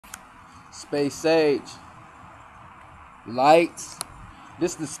Space Age. Lights.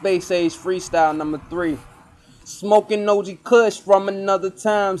 This the Space Age freestyle number 3. Smoking OG Kush from another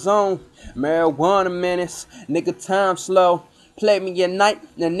time zone. Marijuana menace. Nigga time slow. Play me at night,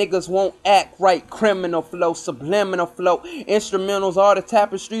 the niggas won't act right. Criminal flow, subliminal flow. Instrumentals are the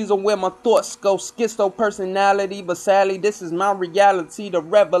tapestries of where my thoughts go. Schizo personality, but sadly this is my reality. The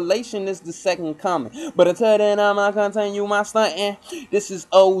revelation is the second coming. But until then I'm gonna continue my stunting. This is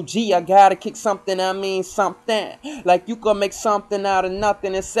OG, I gotta kick something, I mean something. Like you can make something out of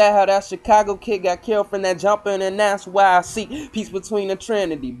nothing. It's sad how that Chicago kid got killed from that jumping, and that's why I see peace between the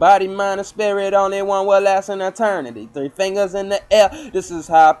Trinity. Body, mind, and spirit, only one will last an eternity. 3 fingers in the air, this is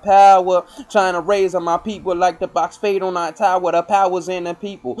high power. Trying to raise on my people like the box fade on our tower. The power's in the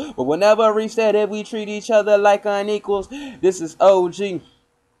people, but we'll never reach that if we treat each other like unequals. This is OG.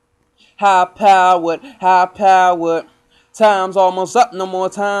 High powered, high powered. Time's almost up, no more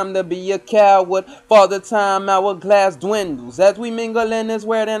time to be a coward. For the time hourglass dwindles as we mingle in this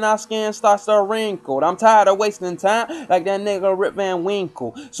world and our skin starts to wrinkle. I'm tired of wasting time like that nigga Rip Van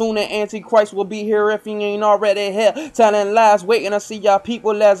Winkle. Soon the Antichrist will be here if he ain't already here. Telling lies, waiting to see y'all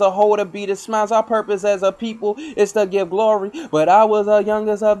people as a whole to be the smiles. Our purpose as a people is to give glory. But I was the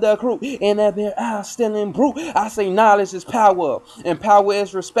youngest of the crew, and that beer I still in brew. I say knowledge is power, and power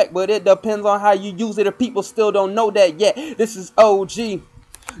is respect, but it depends on how you use it. If people still don't know that yet. This is OG,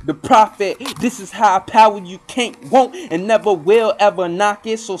 the prophet. This is high power. You can't, won't, and never will ever knock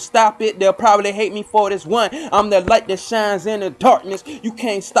it. So stop it. They'll probably hate me for this one. I'm the light that shines in the darkness. You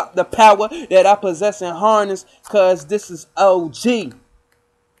can't stop the power that I possess and harness. Cause this is OG.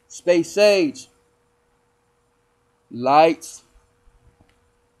 Space Age. Lights.